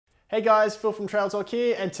Hey guys, Phil from Trail Talk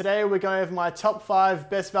here, and today we're going over my top 5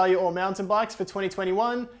 best value all mountain bikes for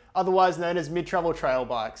 2021, otherwise known as mid-travel trail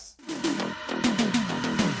bikes.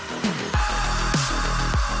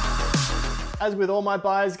 As with all my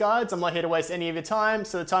buyer's guides, I'm not here to waste any of your time,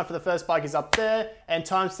 so the time for the first bike is up there, and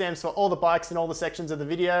timestamps for all the bikes in all the sections of the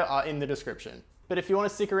video are in the description. But if you want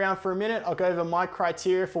to stick around for a minute, I'll go over my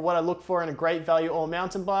criteria for what I look for in a great value all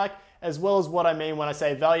mountain bike, as well as what I mean when I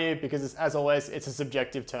say value, because as always, it's a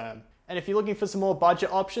subjective term. And if you're looking for some more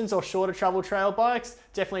budget options or shorter travel trail bikes,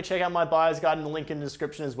 definitely check out my buyer's guide in the link in the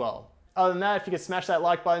description as well. Other than that, if you could smash that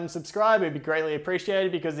like button and subscribe, it'd be greatly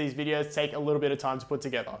appreciated because these videos take a little bit of time to put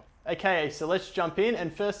together. Okay, so let's jump in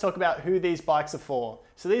and first talk about who these bikes are for.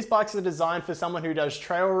 So these bikes are designed for someone who does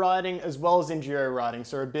trail riding as well as enduro riding,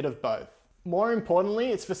 so a bit of both. More importantly,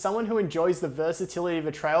 it's for someone who enjoys the versatility of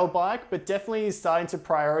a trail bike, but definitely is starting to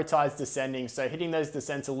prioritize descending, so hitting those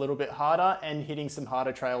descents a little bit harder and hitting some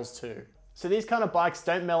harder trails too. So these kind of bikes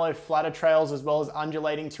don't mellow flatter trails as well as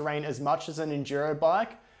undulating terrain as much as an enduro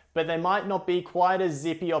bike, but they might not be quite as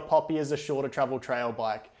zippy or poppy as a shorter travel trail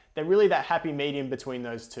bike. They're really that happy medium between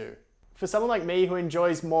those two. For someone like me who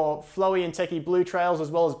enjoys more flowy and techy blue trails as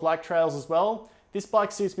well as black trails as well, this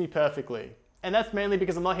bike suits me perfectly. And that's mainly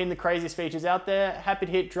because I'm not hitting the craziest features out there. Happy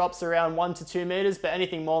to hit drops around 1 to 2 meters, but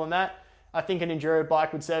anything more than that, I think an enduro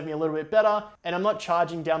bike would serve me a little bit better. And I'm not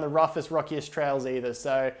charging down the roughest, rockiest trails either.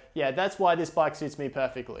 So yeah, that's why this bike suits me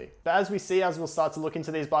perfectly. But as we'll start to look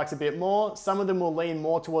into these bikes a bit more, some of them will lean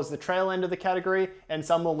more towards the trail end of the category, and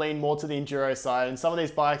some will lean more to the enduro side. And some of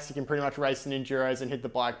these bikes, you can pretty much race in enduros and hit the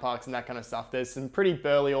bike parks and that kind of stuff. There's some pretty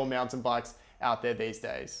burly all mountain bikes out there these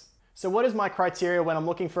days. So what is my criteria when I'm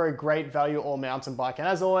looking for a great value all mountain bike? And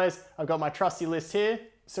as always, I've got my trusty list here.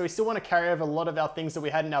 So we still want to carry over a lot of our things that we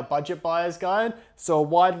had in our budget buyer's guide. So a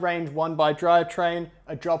wide range 1x drivetrain,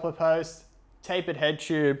 a dropper post, tapered head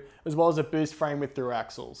tube, as well as a boost frame with through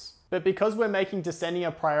axles. But because we're making descending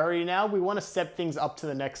a priority now, we want to step things up to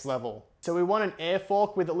the next level. So we want an air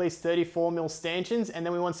fork with at least 34mm stanchions, and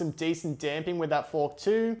then we want some decent damping with that fork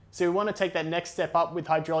too. So we want to take that next step up with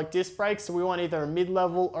hydraulic disc brakes. So we want either a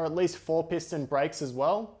mid-level or at least 4-piston brakes as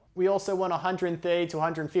well. We also want 130 to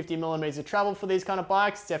 150 millimeters of travel for these kind of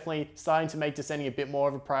bikes, definitely starting to make descending a bit more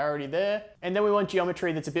of a priority there. And then we want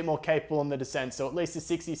geometry that's a bit more capable on the descent, so at least a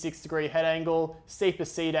 66-degree head angle, steeper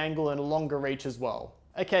seat angle, and a longer reach as well.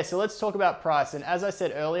 Okay, so let's talk about price, and as I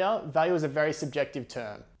said earlier, value is a very subjective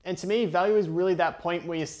term. And to me, value is really that point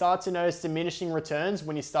where you start to notice diminishing returns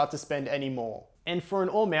when you start to spend any more. And for an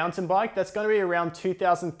all mountain bike, that's going to be around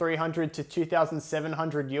 2,300 to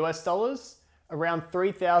 2,700 US dollars. Around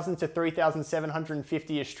 3,000 to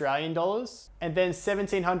 3,750 Australian dollars, and then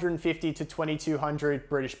 1,750 to 2,200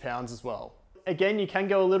 British pounds as well. Again, you can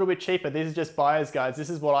go a little bit cheaper. These are just buyer's guides. This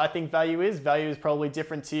is what I think value is. Value is probably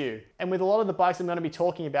different to you. And with a lot of the bikes I'm going to be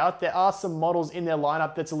talking about, there are some models in their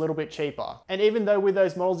lineup that's a little bit cheaper. And even though with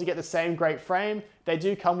those models you get the same great frame, they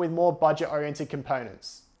do come with more budget-oriented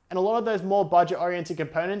components. And a lot of those more budget-oriented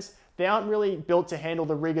components, they aren't really built to handle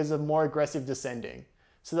the rigors of more aggressive descending.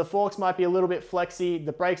 So the forks might be a little bit flexy,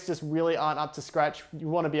 the brakes just really aren't up to scratch. You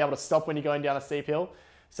want to be able to stop when you're going down a steep hill.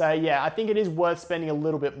 So yeah, I think it is worth spending a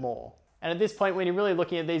little bit more. And at this point, when you're really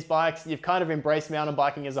looking at these bikes, you've kind of embraced mountain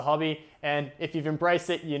biking as a hobby. And if you've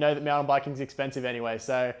embraced it, you know that mountain biking is expensive anyway.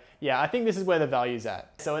 So yeah, I think this is where the value's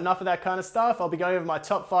at. So enough of that kind of stuff. I'll be going over my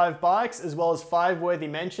top 5 bikes as well as 5 worthy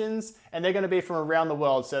mentions. And they're going to be from around the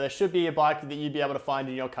world. So there should be a bike that you'd be able to find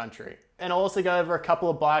in your country. And I'll also go over a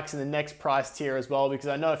couple of bikes in the next price tier as well, because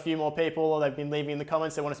I know a few more people, they've been leaving in the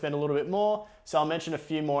comments, they want to spend a little bit more. So I'll mention a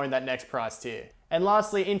few more in that next price tier. And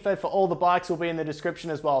lastly, info for all the bikes will be in the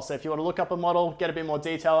description as well. So if you want to look up a model, get a bit more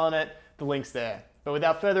detail on it, the link's there. But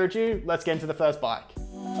without further ado, let's get into the first bike.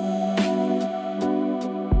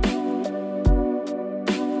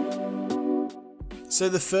 So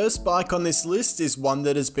the first bike on this list is one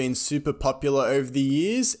that has been super popular over the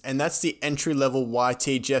years, and that's the entry-level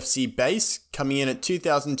YT Jeffsy Base, coming in at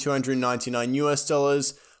 2,299 US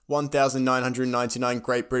dollars, 1,999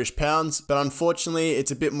 Great British pounds, but unfortunately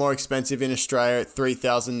it's a bit more expensive in Australia at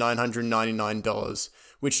 $3,999,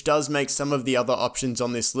 which does make some of the other options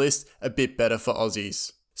on this list a bit better for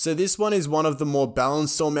Aussies. So this one is one of the more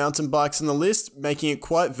balanced all mountain bikes on the list, making it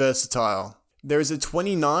quite versatile. There is a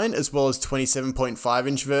 29 as well as 27.5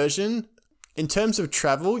 inch version. In terms of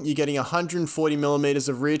travel, you're getting 140mm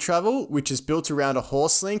of rear travel, which is built around a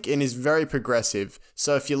horse link and is very progressive.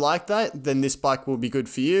 So if you like that, then this bike will be good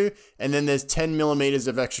for you. And then there's 10mm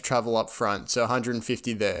of extra travel up front, so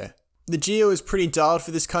 150 there. The geo is pretty dialed for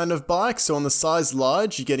this kind of bike, so on the size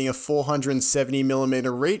large, you're getting a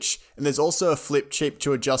 470mm reach, and there's also a flip chip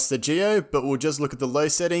to adjust the geo, but we'll just look at the low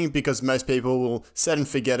setting because most people will set and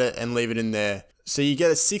forget it and leave it in there. So you get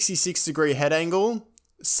a 66° head angle,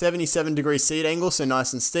 77° seat angle, so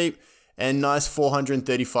nice and steep, and nice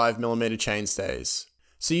 435mm chainstays.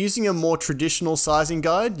 So using a more traditional sizing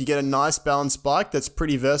guide, you get a nice balanced bike that's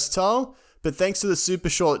pretty versatile, but thanks to the super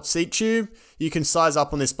short seat tube, you can size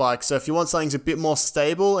up on this bike. So if you want something that's a bit more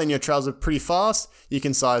stable and your trails are pretty fast, you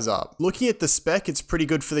can size up. Looking at the spec, it's pretty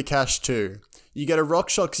good for the cash too. You get a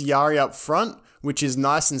RockShox Yari up front, which is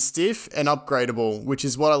nice and stiff and upgradable, which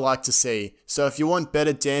is what I like to see. So if you want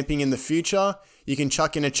better damping in the future, you can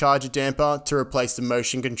chuck in a charger damper to replace the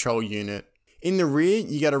motion control unit. In the rear,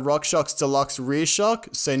 you get a RockShox Deluxe rear shock,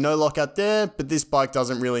 so no lockout there, but this bike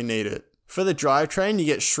doesn't really need it. For the drivetrain, you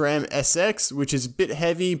get SRAM SX, which is a bit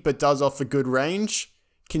heavy but does offer good range.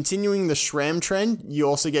 Continuing the SRAM trend, you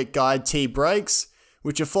also get Guide T brakes,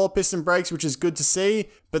 which are 4-piston brakes, which is good to see,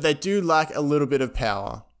 but they do lack a little bit of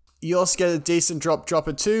power. You also get a decent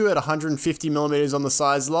dropper too at 150mm on the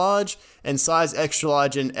size large, and size extra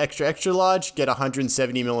large and extra large get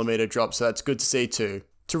 170mm drop, so that's good to see too.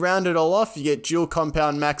 To round it all off, you get dual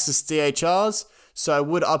compound Maxxis DHRs, so I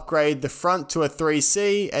would upgrade the front to a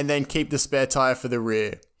 3C and then keep the spare tire for the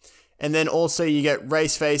rear. And then also you get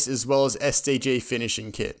race face as well as SDG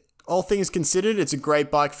finishing kit. All things considered, it's a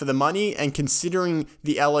great bike for the money, and considering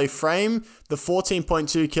the alloy frame, the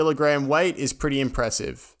 14.2 kilogram weight is pretty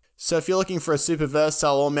impressive. So if you're looking for a super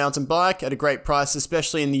versatile all-mountain bike at a great price,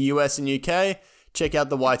 especially in the US and UK, check out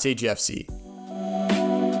the YT Jeffsy.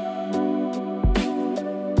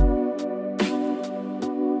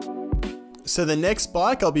 So the next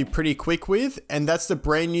bike I'll be pretty quick with, and that's the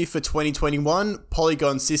brand new for 2021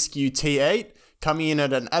 Polygon Siskiu T8, coming in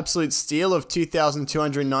at an absolute steal of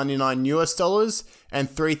 $2,299 US and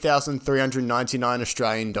 3,399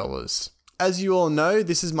 Australian dollars. As you all know,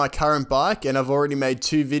 this is my current bike and I've already made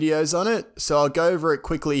 2 videos on it, so I'll go over it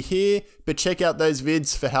quickly here, but check out those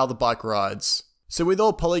vids for how the bike rides. So with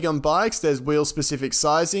all Polygon bikes, there's wheel specific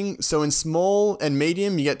sizing. So in small and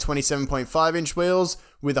medium, you get 27.5 inch wheels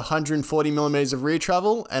with 140mm of rear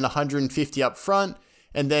travel and 150 up front.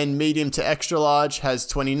 And then medium to extra large has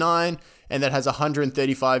 29, and that has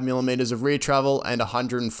 135mm of rear travel and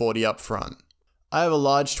 140 up front. I have a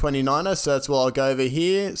large 29er, so that's what I'll go over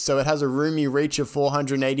here. So it has a roomy reach of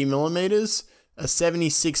 480mm, a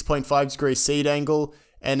 76.5 degree seat angle,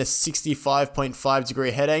 and a 65.5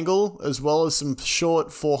 degree head angle, as well as some short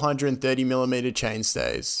 430mm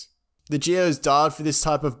chainstays. The geo is dialed for this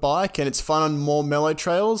type of bike, and it's fun on more mellow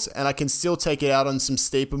trails, and I can still take it out on some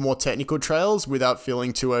steeper, more technical trails without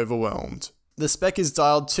feeling too overwhelmed. The spec is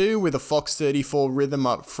dialed too, with a Fox 34 rhythm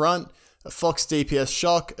up front, a Fox DPS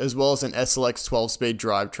shock, as well as an SLX 12-speed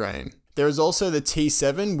drivetrain. There is also the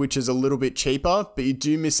T7, which is a little bit cheaper, but you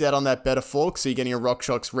do miss out on that better fork, so you're getting a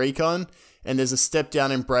RockShox Recon, and there's a step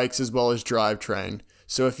down in brakes as well as drivetrain.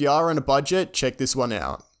 So if you are on a budget, check this one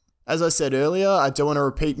out. As I said earlier, I don't want to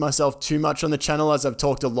repeat myself too much on the channel as I've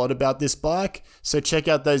talked a lot about this bike, so check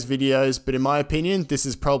out those videos, but in my opinion, this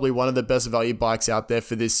is probably one of the best value bikes out there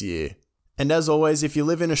for this year. And as always, if you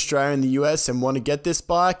live in Australia and the US and want to get this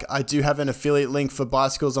bike, I do have an affiliate link for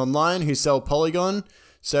Bicycles Online who sell Polygon.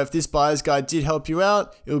 So if this buyer's guide did help you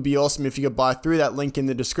out, it would be awesome if you could buy through that link in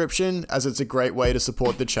the description, as it's a great way to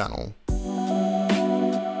support the channel.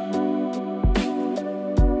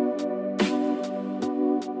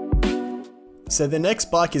 So the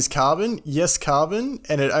next bike is carbon, yes carbon,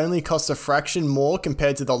 and it only costs a fraction more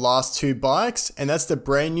compared to the last 2 bikes, and that's the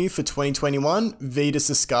brand new for 2021 Vitus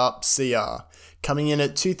Escarpe CR, coming in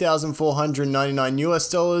at $2,499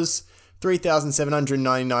 US,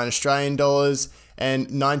 3,799 Australian dollars, and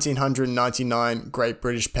 1,999 Great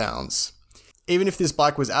British pounds. Even if this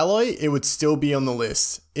bike was alloy, it would still be on the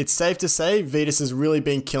list. It's safe to say Vitus has really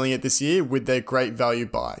been killing it this year with their great value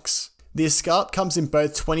bikes. The Escarpe comes in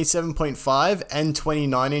both 27.5 and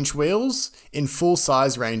 29 inch wheels in full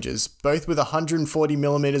size ranges, both with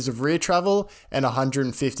 140mm of rear travel and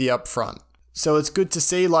 150 up front. So it's good to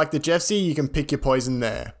see, like the Jeffsy, you can pick your poison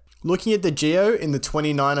there. Looking at the geo in the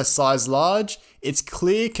 29er size large, it's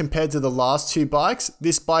clear compared to the last 2 bikes,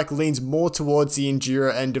 this bike leans more towards the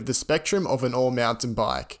enduro end of the spectrum of an all-mountain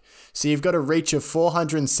bike. So you've got a reach of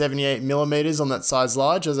 478mm on that size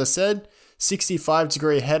large, as I said, 65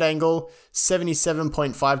 degree head angle,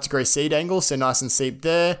 77.5 degree seat angle, so nice and steep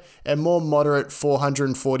there, and more moderate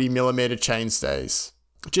 440mm chainstays.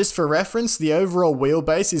 Just for reference, the overall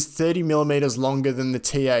wheelbase is 30mm longer than the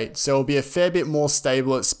T8, so it'll be a fair bit more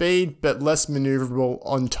stable at speed, but less maneuverable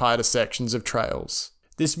on tighter sections of trails.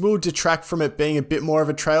 This will detract from it being a bit more of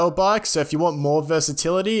a trail bike, so if you want more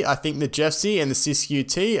versatility, I think the Jeffsy and the Siskiu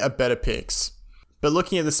T are better picks. But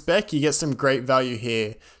looking at the spec, you get some great value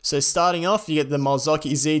here. So starting off, you get the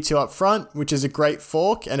Marzocchi Z2 up front, which is a great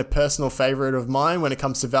fork and a personal favorite of mine when it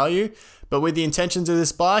comes to value. But with the intentions of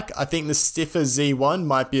this bike, I think the stiffer Z1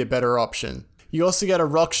 might be a better option. You also get a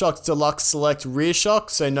RockShox Deluxe Select rear shock,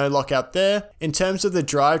 so no lockout there. In terms of the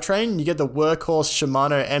drivetrain, you get the workhorse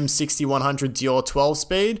Shimano M6100 Dior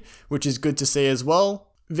 12-speed, which is good to see as well.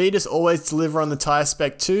 Vitus always deliver on the tyre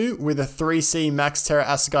spec too, with a 3C Max Terra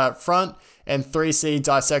Assegai up front and 3C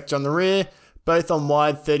Dissector on the rear, both on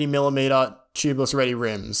wide 30mm tubeless ready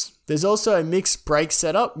rims. There's also a mixed brake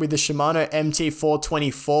setup with the Shimano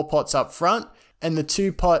MT420 4-pots up front and the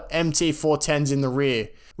 2-pot MT410s in the rear,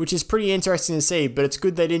 which is pretty interesting to see, but it's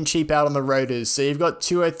good they didn't cheap out on the rotors. So you've got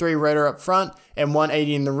 203 rotor up front and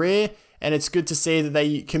 180 in the rear, and it's good to see that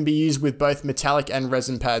they can be used with both metallic and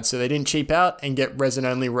resin pads, so they didn't cheap out and get resin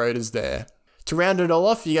only rotors there. To round it all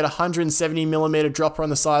off, you get a 170mm dropper on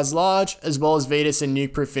the size large, as well as Vitus and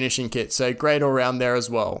Nukeproof finishing kit, so great all round there as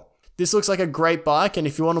well. This looks like a great bike, and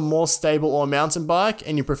if you want a more stable or mountain bike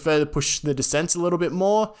and you prefer to push the descents a little bit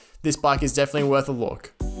more, this bike is definitely worth a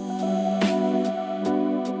look.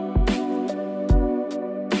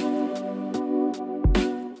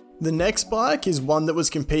 The next bike is one that was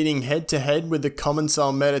competing head to head with the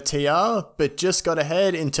Commencal Meta TR, but just got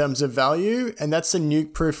ahead in terms of value, and that's the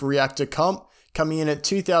Nukeproof Reactor Comp, coming in at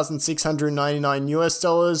 $2,699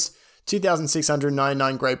 US,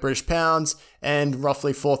 2,699 Great British Pounds, and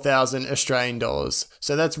roughly 4,000 Australian dollars.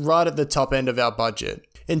 So that's right at the top end of our budget.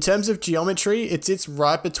 In terms of geometry, it sits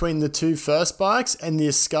right between the two first bikes and the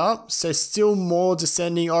Escarpe, so still more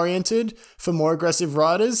descending oriented for more aggressive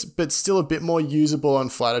riders, but still a bit more usable on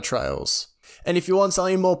flatter trails. And if you want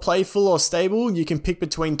something more playful or stable, you can pick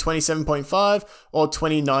between 27.5 or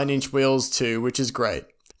 29-inch wheels too, which is great.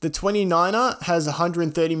 The 29er has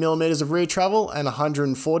 130mm of rear travel and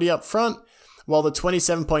 140 up front, while the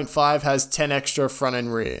 27.5 has 10 extra front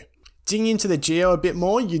and rear. Digging into the geo a bit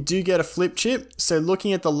more, you do get a flip chip, so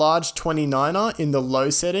looking at the large 29er in the low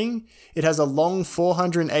setting, it has a long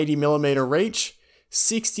 480mm reach,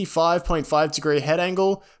 65.5 degree head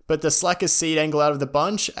angle, but the slackest seat angle out of the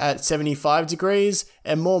bunch at 75 degrees,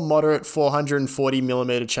 and more moderate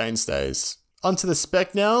 440mm chainstays. Onto the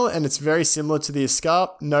spec now, and it's very similar to the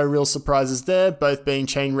Escarpe, no real surprises there, both being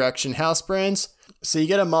chain reaction house brands. So you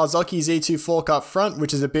get a Marzocchi Z2 fork up front,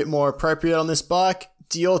 which is a bit more appropriate on this bike.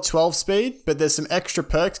 Dior 12 speed, but there's some extra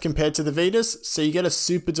perks compared to the Vitus, so you get a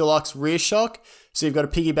super deluxe rear shock, so you've got a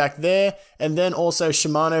piggyback there, and then also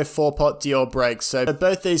Shimano 4-pot Dior brakes, so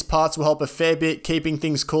both these parts will help a fair bit, keeping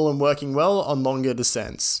things cool and working well on longer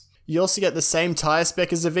descents. You also get the same tyre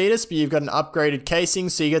spec as the Vitus, but you've got an upgraded casing,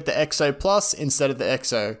 so you get the EXO Plus instead of the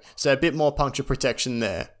EXO, so a bit more puncture protection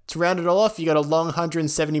there. To round it all off, you got a long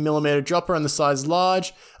 170mm dropper on the size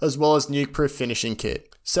large, as well as Nukeproof finishing kit.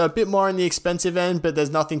 So a bit more on the expensive end, but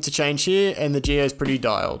there's nothing to change here, and the geo is pretty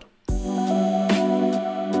dialed.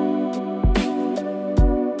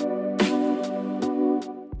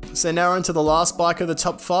 So now we're into the last bike of the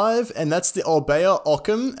top 5, and that's the Orbea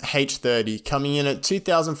Occam H30, coming in at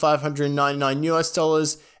 $2,599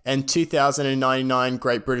 US and 2,099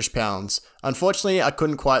 Great British Pounds. Unfortunately, I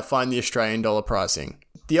couldn't quite find the Australian dollar pricing.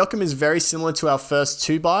 The Occam is very similar to our first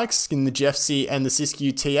two bikes in the Jeffsy and the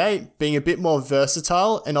Siskiu T8, being a bit more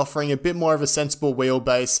versatile and offering a bit more of a sensible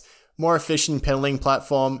wheelbase, more efficient pedaling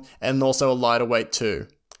platform, and also a lighter weight too.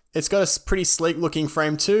 It's got a pretty sleek looking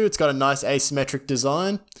frame too, it's got a nice asymmetric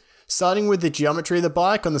design. Starting with the geometry of the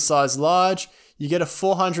bike on the size large, you get a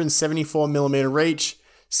 474mm reach,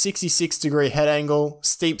 66 degree head angle,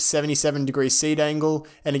 steep 77 degree seat angle,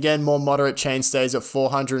 and again more moderate chainstays at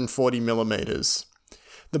 440mm.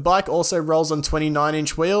 The bike also rolls on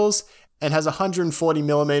 29-inch wheels and has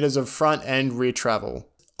 140mm of front and rear travel.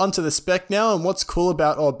 Onto the spec now, and what's cool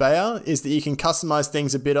about Orbea is that you can customize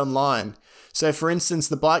things a bit online. So for instance,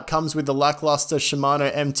 the bike comes with the lackluster Shimano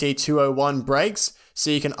MT201 brakes, so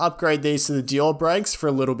you can upgrade these to the Dior brakes for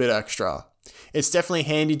a little bit extra. It's definitely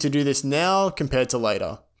handy to do this now compared to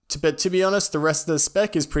later. But to be honest, the rest of the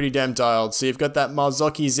spec is pretty damn dialed. So you've got that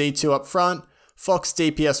Marzocchi Z2 up front, Fox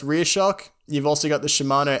DPS rear shock, you've also got the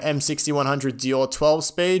Shimano M6100 Dior 12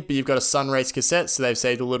 speed, but you've got a Sunrace cassette, so they've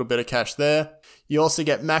saved a little bit of cash there. You also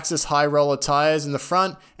get Maxxis high roller tires in the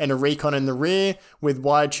front and a Recon in the rear with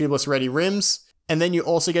wide tubeless ready rims. And then you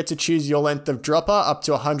also get to choose your length of dropper up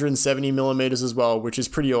to 170mm as well, which is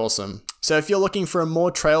pretty awesome. So if you're looking for a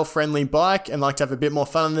more trail friendly bike and like to have a bit more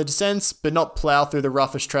fun on the descents, but not plow through the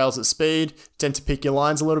roughest trails at speed, tend to pick your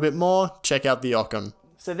lines a little bit more, check out the Occam.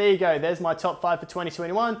 So there you go, there's my top 5 for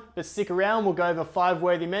 2021, but stick around, we'll go over 5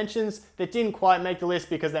 worthy mentions that didn't quite make the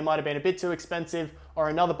list because they might have been a bit too expensive, or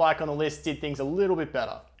another bike on the list did things a little bit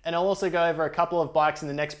better. And I'll also go over a couple of bikes in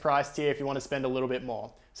the next price tier if you want to spend a little bit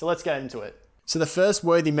more. So let's get into it. So the first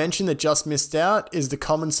worthy mention that just missed out is the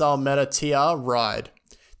Commencal Meta TR Ride.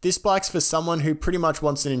 This bike's for someone who pretty much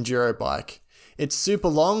wants an enduro bike. It's super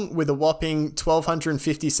long with a whopping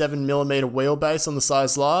 1257mm wheelbase on the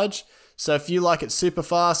size large, so if you like it super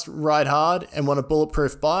fast, ride hard, and want a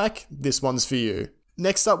bulletproof bike, this one's for you.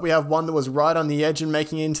 Next up we have one that was right on the edge and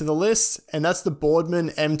making it into the list, and that's the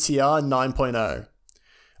Boardman MTR 9.0.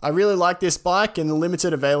 I really like this bike, and the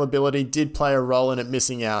limited availability did play a role in it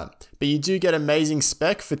missing out, but you do get amazing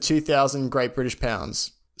spec for 2,000 Great British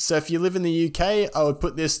pounds. So if you live in the UK, I would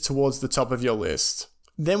put this towards the top of your list.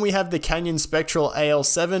 Then we have the Canyon Spectral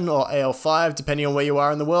AL7 or AL5, depending on where you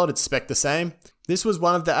are in the world, it's spec the same. This was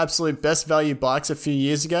one of the absolute best value bikes a few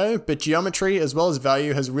years ago, but geometry as well as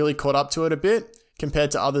value has really caught up to it a bit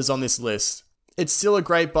compared to others on this list. It's still a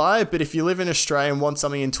great buy, but if you live in Australia and want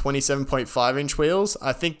something in 27.5 inch wheels,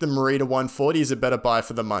 I think the Merida 140 is a better buy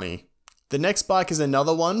for the money. The next bike is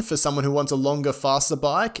another one for someone who wants a longer, faster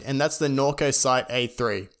bike, and that's the Norco Sight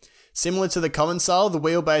A3. Similar to the Commencal, the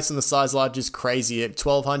wheelbase on the size large is crazy at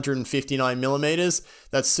 1259mm,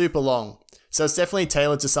 that's super long. So it's definitely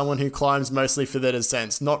tailored to someone who climbs mostly for their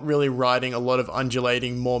descents, not really riding a lot of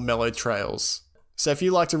undulating, more mellow trails. So if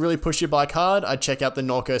you like to really push your bike hard, I'd check out the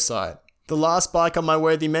Norco Sight. The last bike on my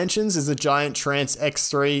worthy mentions is the Giant Trance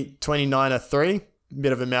X3 29er3,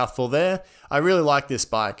 bit of a mouthful there. I really like this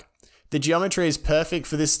bike. The geometry is perfect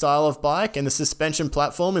for this style of bike, and the suspension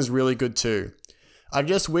platform is really good too. I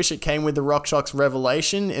just wish it came with the RockShox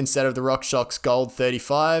Revelation instead of the RockShox Gold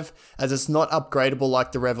 35, as it's not upgradable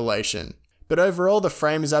like the Revelation. But overall, the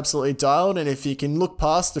frame is absolutely dialed, and if you can look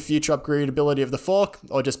past the future upgradability of the fork,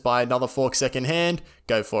 or just buy another fork second hand,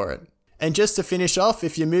 go for it. And just to finish off,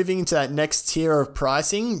 if you're moving into that next tier of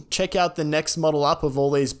pricing, check out the next model up of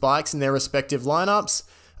all these bikes in their respective lineups,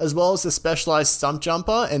 as well as the Specialized Stump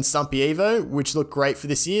Jumper and Stumpy Evo, which look great for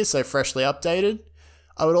this year, so freshly updated.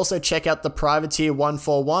 I would also check out the Privateer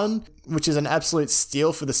 141, which is an absolute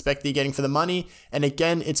steal for the spec that you're getting for the money, and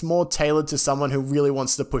again, it's more tailored to someone who really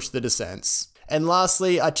wants to push the descents. And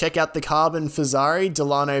lastly, I check out the Carbon Fazari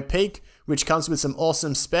Delano Peak, which comes with some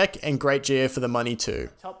awesome spec and great gear for the money too.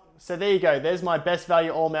 So there you go, there's my best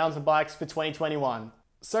value all mountain bikes for 2021.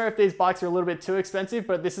 Sorry if these bikes are a little bit too expensive,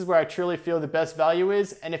 but this is where I truly feel the best value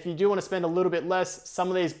is. And if you do want to spend a little bit less, some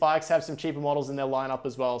of these bikes have some cheaper models in their lineup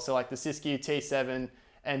as well. So like the Siskiu T8,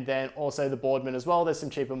 and then also the Boardman as well. There's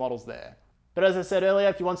some cheaper models there. But as I said earlier,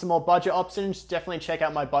 if you want some more budget options, definitely check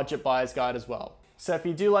out my budget buyer's guide as well. So if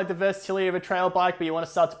you do like the versatility of a trail bike, but you want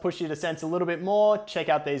to start to push your descents a little bit more, check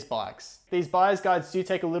out these bikes. These buyer's guides do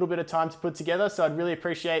take a little bit of time to put together, so I'd really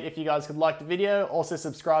appreciate if you guys could like the video, also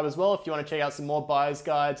subscribe as well if you want to check out some more buyer's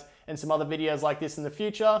guides and some other videos like this in the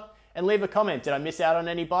future. And leave a comment, did I miss out on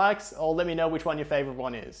any bikes? Or let me know which one your favorite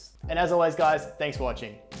one is. And as always guys, thanks for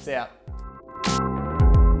watching. See ya.